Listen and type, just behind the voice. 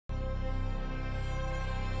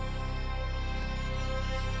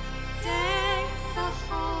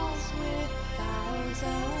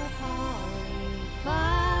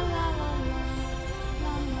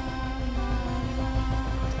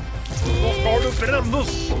skal det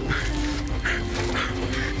brennes!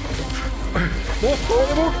 Nå står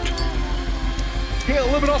det bort!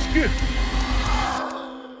 Hele brasket!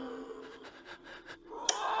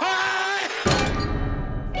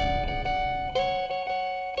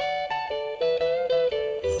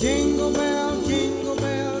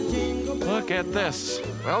 Look at this.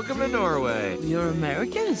 Welcome to Norway. You're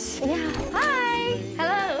Americans? Yeah. Hi.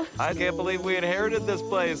 Hello. I can't believe we inherited this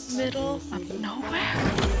place. Middle of nowhere.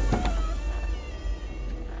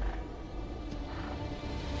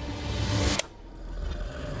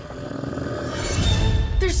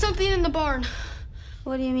 There's something in the barn.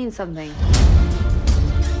 What do you mean, something?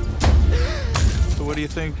 So what do you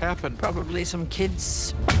think happened? Probably some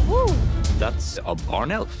kids. Woo. That's a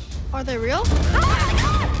barn elf. Are they real?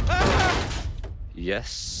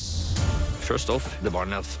 Yes. First off, the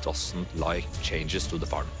barn elf doesn't like changes to the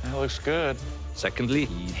farm. That looks good. Secondly,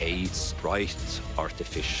 he hates bright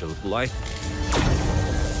artificial light.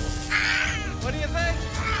 What do you think?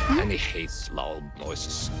 And he hates loud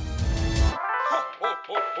noises.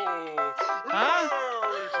 Huh?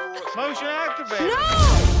 Motion activated. No!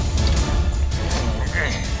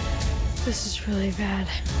 This is really bad.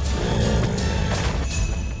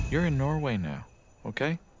 You're in Norway now,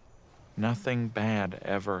 okay? Nothing bad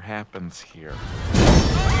ever happens here.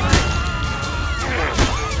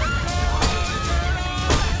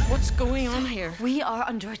 What's going on here? We are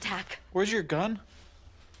under attack. Where's your gun?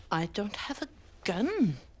 I don't have a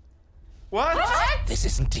gun. What? This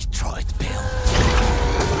isn't Detroit, Bill.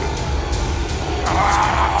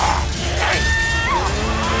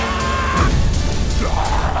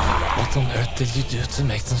 What on earth did you do to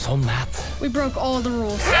make them so mad? We broke all the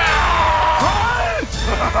rules.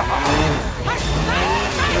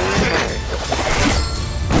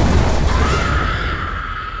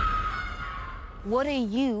 What are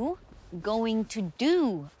you going to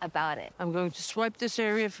do about it? I'm going to swipe this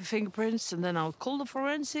area for fingerprints, and then I'll call the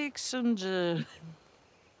forensics and...